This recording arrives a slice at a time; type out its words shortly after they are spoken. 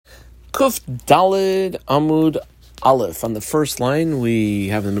Kuf Dalid Amud Aleph. On the first line, we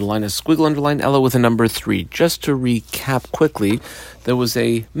have in the middle line a squiggle underline Ella with a number 3. Just to recap quickly, there was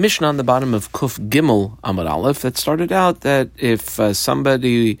a Mishnah on the bottom of Kuf Gimel Amud Aleph that started out that if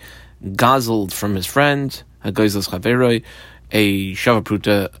somebody gazelled from his friend, a Goizlas Chaveroi, a Shava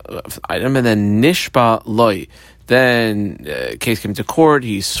Pruta item, and then Nishba Loi, then case came to court,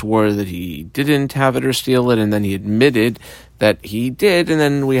 he swore that he didn't have it or steal it, and then he admitted that he did, and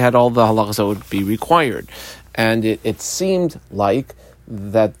then we had all the halachas that would be required. And it seemed like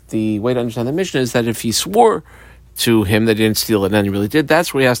that the way to understand the Mishnah is that if he swore to him that he didn't steal it and then he really did,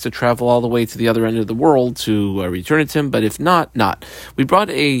 that's where he has to travel all the way to the other end of the world to return it to him, but if not, not. We brought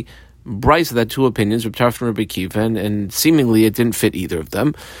a Bryce that had two opinions, Reb Tarfon and Reb Akiva, and seemingly it didn't fit either of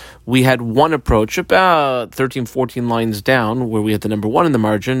them. We had one approach about 13, 14 lines down where we had the number 1 in the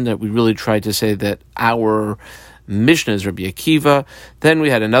margin that we really tried to say that our Mishnah is Rabbi Akiva. Then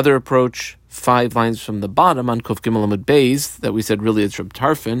we had another approach 5 lines from the bottom on Kuf Gimel Amud Beis that we said really it's Reb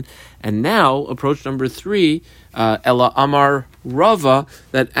Tarfon. And now approach number 3, Ella Amar Rava,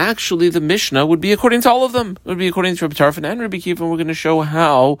 that actually the Mishnah would be according to all of them. It would be according to Reb Tarfon and Rabbi Akiva, and we're going to show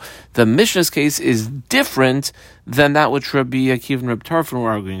how the Mishnah's case is different than that which Rabbi Akiva and Reb Tarfon were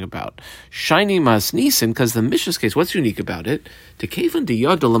arguing about. Shiny Mas Nisan, because the Mishnah's case, what's unique about it? The Kevan de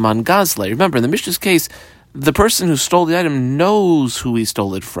Yod Laman Gazle. Remember, in the Mishnah's case, the person who stole the item knows who he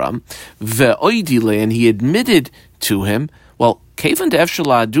stole it from, ve'oidile, and he admitted to him. Well, kevan de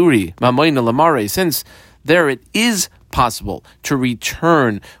efshala aduri mamoina lamare, since there it is possible to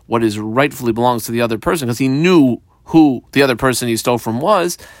return what is rightfully belongs to the other person because he knew who the other person he stole from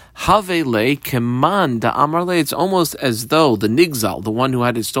was. Havele keman da amarle. It's almost as though the nigzal, the one who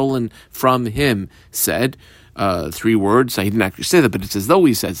had it stolen from him, said 3 words. He didn't actually say that, but it's as though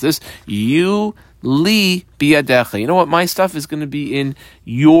he says this: "You li biyadecha." You know what? My stuff is going to be in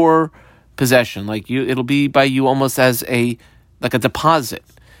your possession. Like you, it'll be by you almost as a deposit.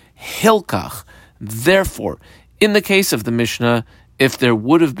 Hilkach. Therefore, in the case of the Mishnah, if there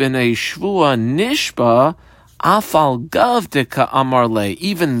would have been a shvua nishba, afal gavdeka amarle,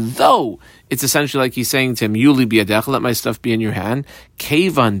 even though it's essentially like he's saying to him, Yuli biyadecha, let my stuff be in your hand,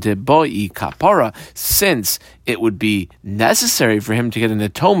 kevan de boi kapara, since it would be necessary for him to get an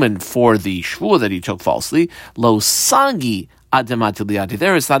atonement for the shvua that he took falsely, lo sagi adematiliati,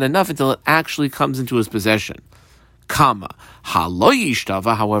 there is not enough until it actually comes into his possession. Kama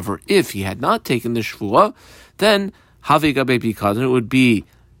haloyishtava, however, if he had not taken the shvua, then havigabe pikadon, it would be,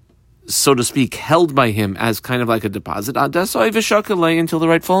 so to speak, held by him as kind of like a deposit, until the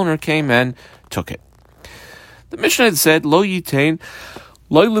rightful owner came and took it. The Mishnah had said, Lo yitain,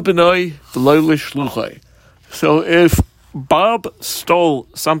 lo libenoi, lo lishluchai. So if Bob stole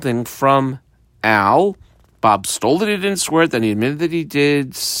something from Al, Bob stole it, he didn't swear it, then he admitted that he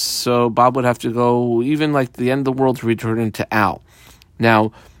did, so Bob would have to go even like the end of the world to return it to Al.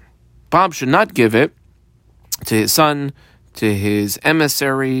 Now, Bob should not give it to his son, to his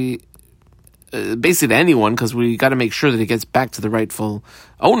emissary, basically to anyone, because we got to make sure that it gets back to the rightful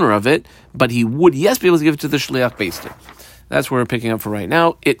owner of it, but he would, yes, be able to give it to the Shliach Beis Din. That's what we're picking up for right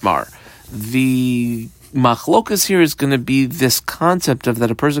now, Itmar. The machlokas here is going to be this concept of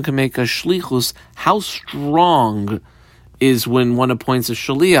that a person can make a shlichus. How strong is when one appoints a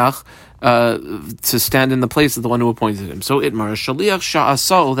shliach to stand in the place of the one who appointed him? So Itmar, a shliach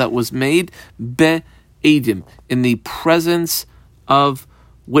sha'aso that was made be'edim, in the presence of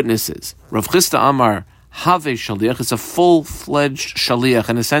witnesses. Rav Chisda Amar have shaliach. It's a full-fledged shaliach,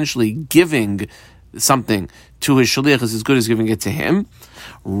 and essentially giving something to his shaliach is as good as giving it to him.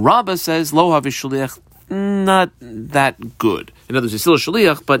 Rabbah says lo have shaliach, not that good. In other words, it's still a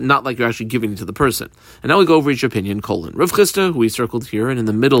shaliach, but not like you're actually giving it to the person. And now we go over each opinion. Rav Chisda, who we circled here, and in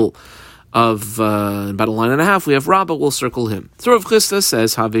the middle of about a line and a half, we have Rabbah. We'll circle him. So Rav Chisda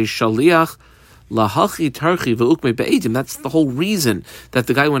says have shaliach. That's the whole reason that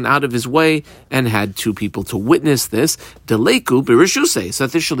the guy went out of his way and had 2 people to witness this. Deleku b'rishusei, so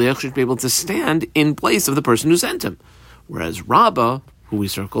that the shaliach should be able to stand in place of the person who sent him. Whereas Rabbah, who we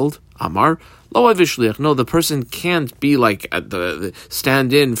circled, Amar, lo avishliach, no, the person can't be like the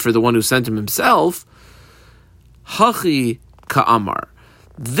stand in for the one who sent him himself. Hachi ka'amar.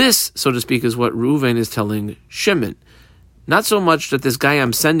 This, so to speak, is what Reuven is telling Shimon. Not so much that this guy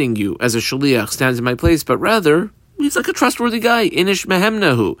I'm sending you as a shaliach stands in my place, but rather he's like a trustworthy guy, inish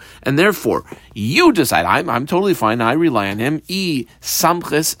mehemnahu, and therefore you decide. I'm totally fine. I rely on him.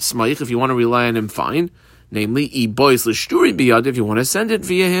 Samches smaich, if you want to rely on him, fine. Namely, bois l'shturi biyad, if you want to send it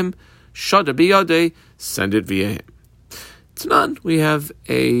via him. Shada biyade, send it via him. Tanan, we have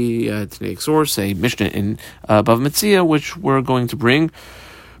a Tanaic source, a Mishnah in Bava Metzia, which we're going to bring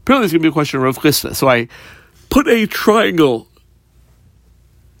Apparently there's going to be a question of Rav Chisda. So I put a triangle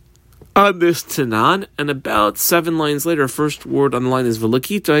on this Tanan, and about 7 lines later, first word on the line is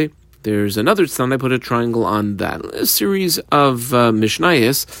Velakitoi. There's another Tanan, I put a triangle on that. A series of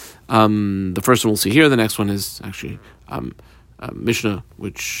Mishnayos. The first one we'll see here, the next one is actually Mishnah,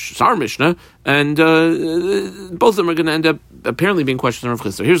 which is our Mishnah, and both of them are going to end up apparently being questions of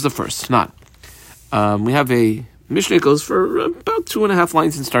Rav Chisda. Here's the first Tanan. We have a Mishnah that goes for about 2.5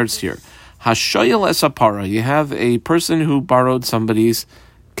 lines and starts here. Hashoyel esapara. You have a person who borrowed somebody's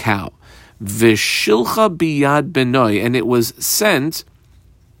cow. V'shilcha biyad benoi, and it was sent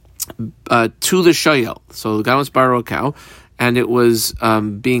to the shoyel. So the guy wants to borrow a cow, and it was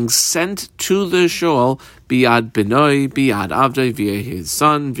being sent to the shoyel biyad benoi, biyad avdoi, via his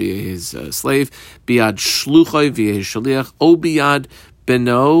son, via his slave, biyad shluchoi, via his shaliach, o biyad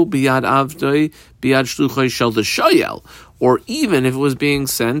beno, biyad avdoi, biyad shluchoi shel the shoyel. Or even if it was being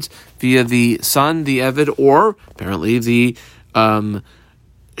sent via the son, the eved, or apparently the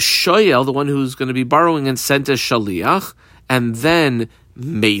shoyel, the one who's going to be borrowing, and sent a shaliach, and then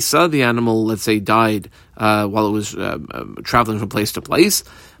mesa, the animal, let's say, died while it was traveling from place to place.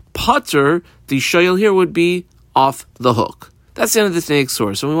 Pater, the shoyel here would be off the hook. That's the end of the snake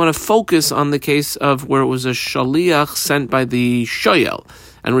source. So we want to focus on the case of where it was a shaliach sent by the shoyel,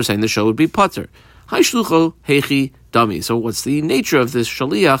 and we're saying the show would be pater. Hai shlucho hechi dami. So what's the nature of this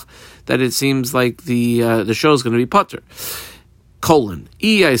shaliach that it seems like the show is going to be pater? Colon.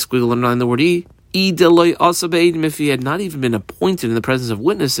 E, I squiggle underline the word E. E deloy asabeid. If he had not even been appointed in the presence of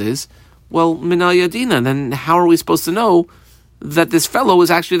witnesses, well, minayadina, then how are we supposed to know that this fellow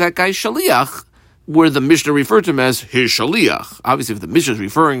is actually that guy's shaliach, where the Mishnah referred to him as his shaliach? Obviously, if the Mishnah is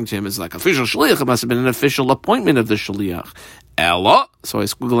referring to him as like official shaliach, it must have been an official appointment of the shaliach. Ella, so I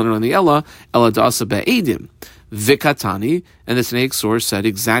squiggle underline the Ella dasa be'edim. Vikatani, and the snake source said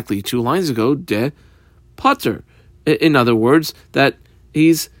exactly 2 lines ago, de pater. In other words, that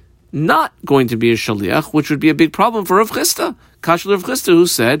he's not going to be a shaliach, which would be a big problem for Rav Chisda. Kashal Rav Chisda, who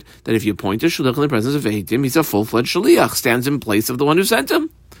said that if you appoint a shaliach in the presence of Eidim, he's a full-fledged shaliach, stands in place of the one who sent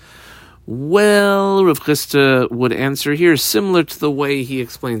him. Well, Rav Chisda would answer here similar to the way he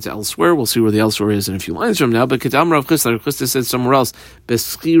explains elsewhere. We'll see where the elsewhere is in a few lines from now. But Kedam Rav Chisda said somewhere else,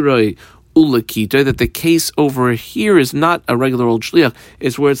 Beschiroi ulakita, that the case over here is not a regular old shliach.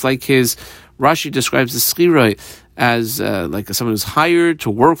 It's where it's like Rashi describes the schiroi as like someone who's hired to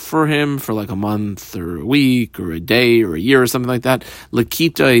work for him for like a month or a week or a day or a year or something like that.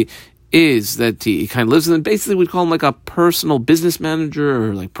 Lakita is that he kind of lives in, basically we'd call him like a personal business manager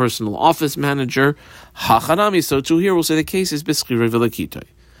or like personal office manager. Hachanami, so too here we'll say the case is b'schiroi v'lakita.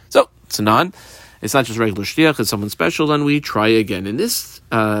 So, Tanan, it's not just regular shliach, it's someone special, then we try again. In this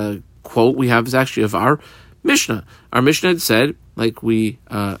quote we have is actually of our Mishnah. Our Mishnah had said, like we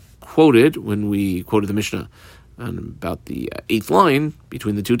quoted when we quoted the Mishnah on about the 8th line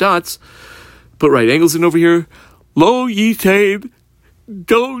between the 2 dots, put right angles in over here. Lo yitain,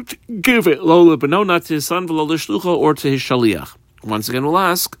 don't give it. Lo lebeno, not to his son, v'lo l'shlucha, or to his shaliach. Once again, we'll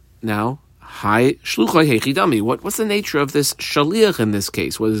ask now, hi shlucha hechi dami. What's the nature of this shaliach in this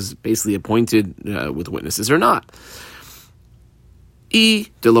case? Was basically appointed with witnesses or not? If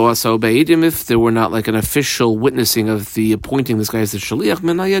there were not like an official witnessing of the appointing this guy as the shaliach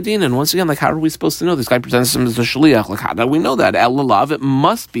menayadin, and once again, like how are we supposed to know this guy presents him as the shaliach? Like how do we know that? El-lalav, it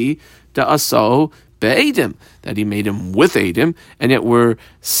must be da'aso be'edim, that he made him with edim, and yet we're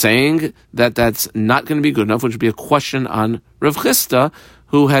saying that that's not going to be good enough, which would be a question on Rav Chisda,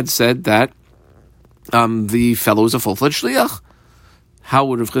 who had said that the fellow is a full-fledged shaliach. How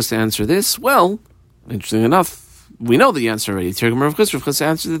would Rav Chisda answer this? Well, interesting enough, we know the answer already. Rav Chisda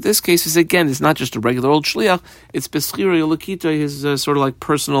answered that this case is not just a regular old shliach, it's Beschiroi Ulakita, his sort of like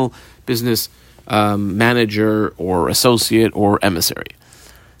personal business manager or associate or emissary.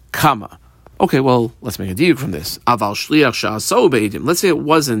 Kama. Okay, well, let's make a diuk from this. Aval shliach sha'aso beidim. Let's say it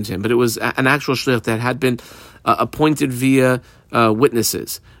wasn't him, but it was an actual shliach that had been appointed via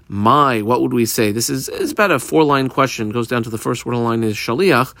witnesses. What would we say? This is about a 4-line question. It goes down to the first word of the line is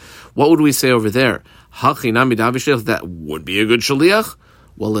shaliach. What would we say over there? That would be a good shaliach?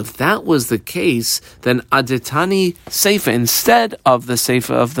 Well, if that was the case, then aditani seifa, instead of the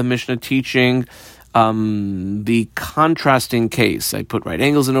seifa of the Mishnah teaching the contrasting case. I put right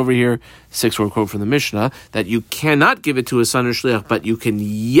angles in over here, 6-word quote from the Mishnah, that you cannot give it to a son or shliach, but you can,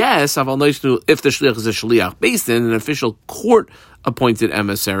 yes, if the shliach is a shliach based in an official court-appointed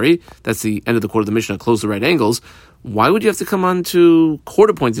emissary. That's the end of the quote of the Mishnah, close the right angles. Why would you have to come on to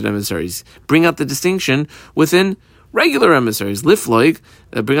court-appointed emissaries? Bring out the distinction within regular emissaries. Lifloig,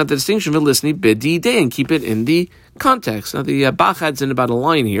 bring out the distinction of listening b'di day and keep it in the context. Now the Bach adds in about a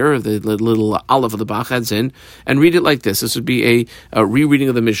line here, the little aleph of the Bach adds in, and read it like this. This would be a rereading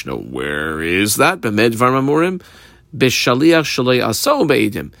of the Mishnah. Where is that? B'med dvar mamurim. B'shaliach shalei aso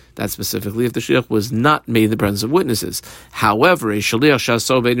be'edim. That's specifically if the shliach was not made in the presence of witnesses. However, a shaliach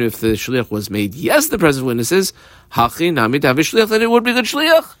shaso be'edim, if the shliach was made, yes, in the presence of witnesses, hachi nami davish shliach, then it would be good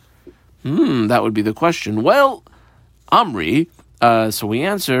shliach. That would be the question. Well, Amri, so we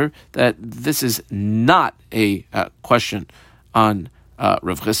answer that this is not a question on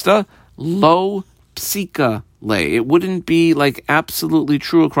Rav Chisda. Lo psika lay. It wouldn't be like absolutely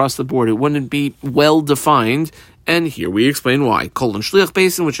true across the board. It wouldn't be well defined. And here we explain why. Kol and shliach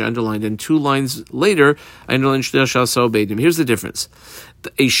basin, which I underlined in 2 lines later, I underlined shliach shaso beidim. Here's the difference.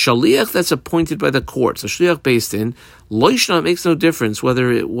 A shaliach that's appointed by the courts, a shliach basin, loishna, makes no difference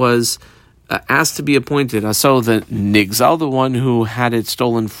whether it was asked to be appointed. So the nigzal, the one who had it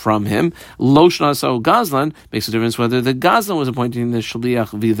stolen from him, loshna so gazlan, makes a difference whether the gazlan was appointing the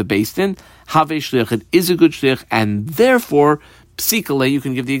shliach via the basin. Have shliach, it is a good shliach, and therefore, psikale, you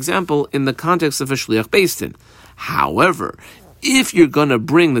can give the example in the context of a shliach basin. However, if you're going to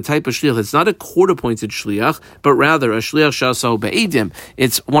bring the type of shliach, it's not a court-appointed shliach, but rather a shliach shaso be'edim.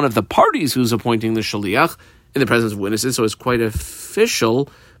 It's one of the parties who's appointing the shliach in the presence of witnesses, so it's quite official.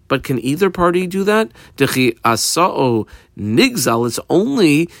 But can either party do that? Dechi asao nigzal. It's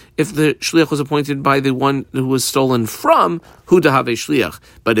only if the shliach was appointed by the one who was stolen from, hu dahave shliach.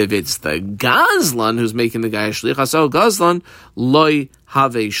 But if it's the gazlan who's making the guy a shliach, asao gazlan loy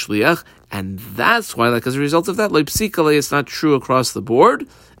have shliach. And that's why, like as a result of that, leipsikale, it's not true across the board,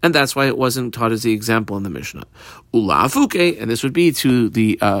 and that's why it wasn't taught as the example in the Mishnah. Ulafuke, and this would be to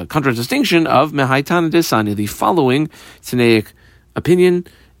the contradistinction of mehaitana desani, the following Tanaic opinion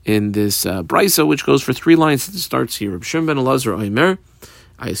in this brisa, which goes for 3 lines. It starts here. Reb Shimon ben Elazar Omer,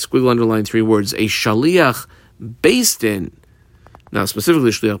 I squiggle underline 3 words, a shaliach based in. Now,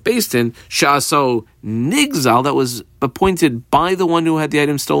 specifically, shliach based in sha'aso nigzal, that was appointed by the one who had the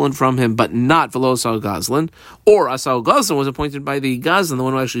item stolen from him, but not v'lo asal gazlan, or asal gazlan was appointed by the gazlan, the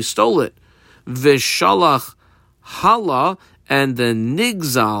one who actually stole it. V'shalach hala, and the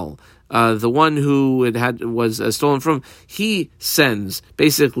nigzal, the one who it was stolen from, he sends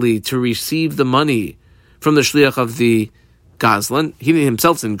basically to receive the money from the shliach of the gazlan. He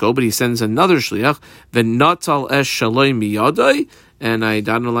himself didn't go, but he sends another shliach. The natal es shaloi miyadai, and I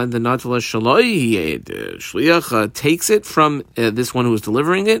underline the natal es shaloi. The shliach takes it from this one who was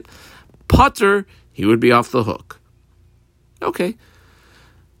delivering it. Potter, he would be off the hook. Okay,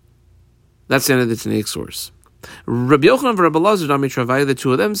 that's the end of the Tanaic source. Rabbi Yochanan and Rabbi Elazar, the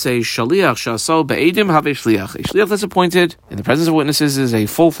 2 of them say shaliach shaso be'edim have shliach. A shliach that's appointed in the presence of witnesses is a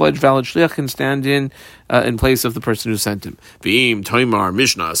full-fledged valid shliach, can stand in place of the person who sent him. V'im toimar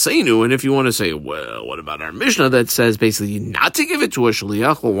mishnah seinu, and if you want to say, well, what about our mishnah that says basically not to give it to a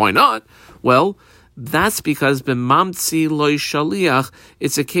shliach? Well, why not? Well, that's because b'mamtzi loy shaliach,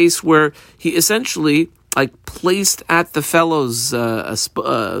 it's a case where he essentially placed at the fellow's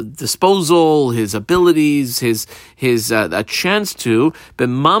disposal his abilities, his a chance to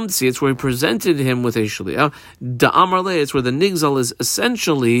b'mamtzi. It's where he presented him with a shliach. Da'amar le, it's where the nigzal is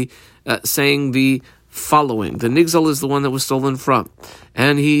essentially saying the following. The nigzal is the one that was stolen from,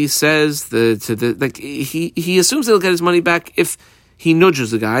 and he says he assumes he'll get his money back if he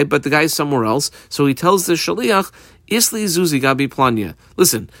nudges the guy, but the guy's somewhere else. So he tells the shaliach, Isli Zuzi Gabi Planya.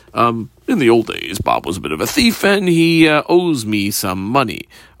 Listen, in the old days, Bob was a bit of a thief, and he owes me some money.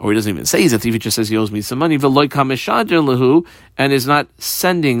 Or he doesn't even say he's a thief, he just says he owes me some money. And is not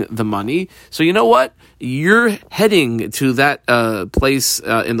sending the money. So you know what? You're heading to that place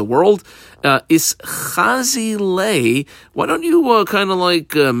in the world. Is Chazi Lay. Why don't you kind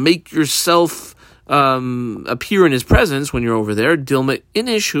of make yourself appear in his presence when you're over there, dilma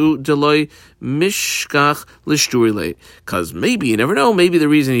inishu deloy mishkach lishturile. Because maybe, you never know, maybe the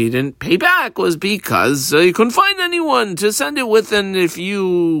reason he didn't pay back was because he couldn't find anyone to send it with, and if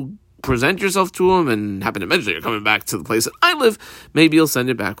you present yourself to him and happen to mention that you're coming back to the place that I live, maybe he'll send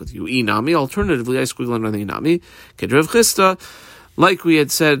it back with you. Inami, alternatively, I squiggle under the inami, kedrev chista, like we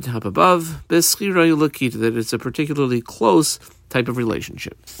had said up above, beschira yulakita, that it's a particularly close type of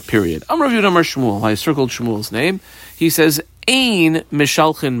relationship. Period. Amar Rav Yehuda Amar Shmuel. I circled Shmuel's name. He says, "Ein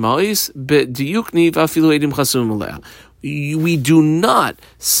mishalchin ma'is be'diyukni v'afilu edim chasum aleh." We do not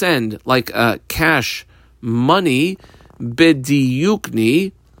send cash money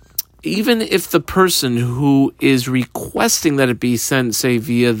be'diyukni, even if the person who is requesting that it be sent, say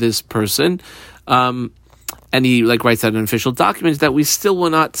via this person, and he writes out an official document, that we still will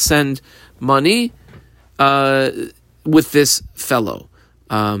not send money. with this fellow.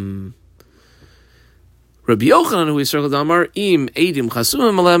 Rabbi Yochanan, who we circled Amar, im edim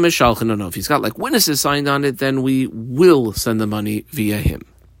chasumim aleh meshalchin. No, if he's got like witnesses signed on it, then we will send the money via him.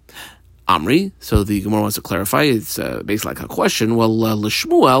 Amri, so the Gemara wants to clarify, it's basically like a question, well,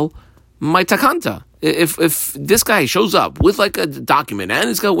 l'shmuel, my takanta. If this guy shows up with like a document and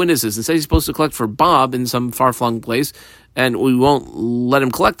he's got witnesses and says he's supposed to collect for Bob in some far-flung place, and we won't let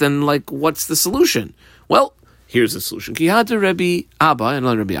him collect, then like what's the solution? Well, here's the solution. Ki had Rabbi Abba, and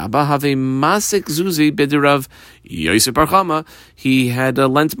Rabbi Abba, have a masik zuzi bidirav Yosef Bar Kama. He had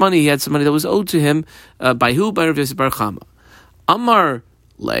lent money. He had some money that was owed to him. By who? By Rav Yosef Bar Kama. Amar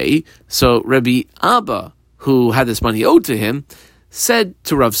lay. So Rabbi Abba, who had this money owed to him, said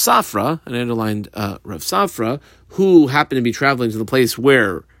to Rav Safra, and I underlined Rav Safra, who happened to be traveling to the place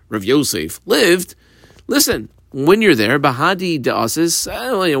where Rav Yosef lived, listen, when you're there, bahadi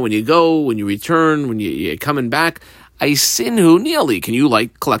da'asis, when you go, when you return, when you're coming back, I sinhu niali. Can you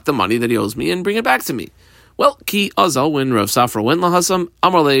collect the money that he owes me and bring it back to me? Well, ki azal, when Rav Safra went lahasam,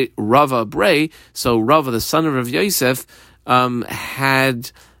 amarle Rava Brei, so Rava, the son of Rav Yosef,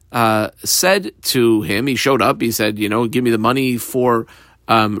 had said to him, he showed up, he said, give me the money for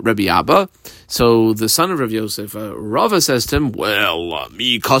Rabbi Abba. So the son of Rav Yosef, Rava, says to him, well,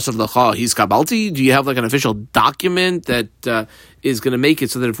 mi kasav lecha his kabalti. Do you have an official document that is going to make it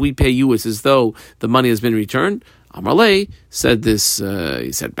so that if we pay you, it's as though the money has been returned? Amarle said this,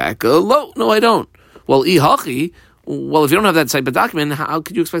 he said back, lo, no, I don't. Well, ihachi, well, if you don't have that type of document, how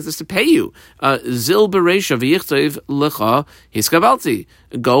could you expect us to pay you? Zil bereisha v'yichtov lecha his kabalti.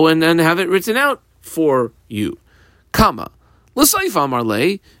 Go and have it written out for you. Kama. L'saif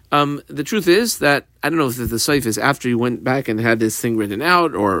amarle. The truth is that, I don't know if the saif is after he went back and had this thing written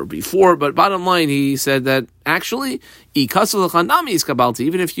out or before, but bottom line, he said that actually,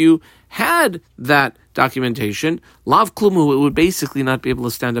 even if you had that documentation, lav klumu, it would basically not be able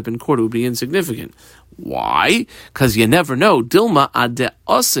to stand up in court. It would be insignificant. Why? Because you never know. Dilma ade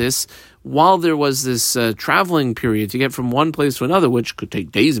osis, while there was this traveling period to get from one place to another, which could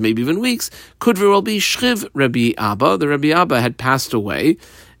take days, maybe even weeks, could very well be shchiv Rabbi Abba. The Rabbi Abba had passed away.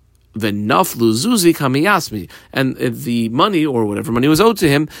 V'naflu zuzi kamiyasmi, and the money or whatever money was owed to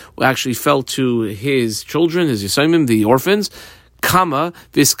him actually fell to his children, his yisayimim, the orphans. Kama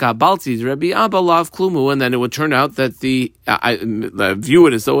viskabalti Rabbi Abba lav klumu, and then it would turn out that the view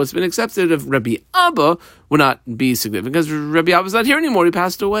it as though it's been accepted of Rabbi Abba would not be significant because Rabbi Abba's not here anymore. He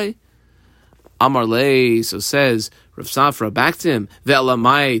passed away. Amar lei, so says Rav Safra back to him,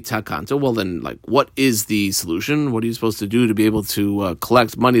 ve'elamai takanto. Well then, what is the solution? What are you supposed to do to be able to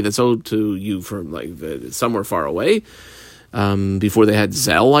collect money that's owed to you from somewhere far away? Before they had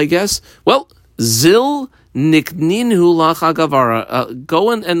Zell, I guess. Well, Zil nikninhu lachagavara. Go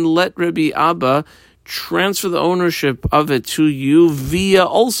and let Rabbi Abba transfer the ownership of it to you via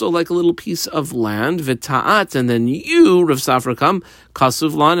also like a little piece of land, v'ta'at, and then you, Rav Safra, come,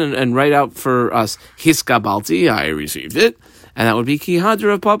 kasuvlan, and write out for us, hiskabalti, I received it, and that would be ki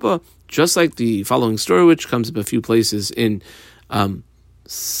hadra papa, just like the following story, which comes up a few places in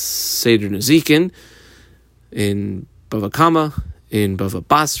Seder Nezikin, in Bava Kama, in Bava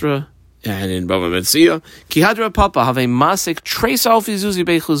Basra, and in Bava Metzia, Kihadra Papa have a masik trace alfi zuzi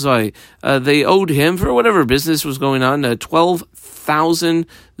bechuzai. They owed him for whatever business was going on 12,000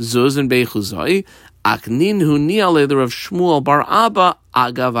 zuz and bechuzai. Aknin hu niale the Rav Shmuel Bar Abba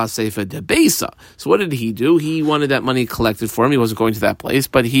agav asefa de beisa. So what did he do? He wanted that money collected for him. He wasn't going to that place,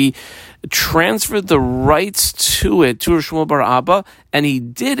 but he transferred the rights to it to Rav Shmuel Bar Abba, and he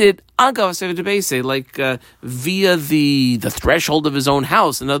did it agav asefa de beisa, via the threshold of his own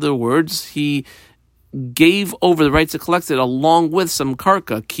house. In other words, he gave over the rights to collect it along with some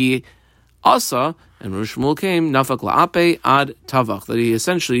karka ki asa. And Rav Shmuel came, nafak la'ape ad tavach, that he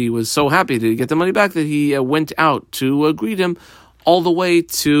essentially was so happy to get the money back that he went out to greet him all the way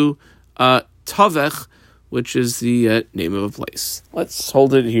to Tavech, which is the name of a place. Let's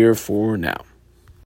hold it here for now.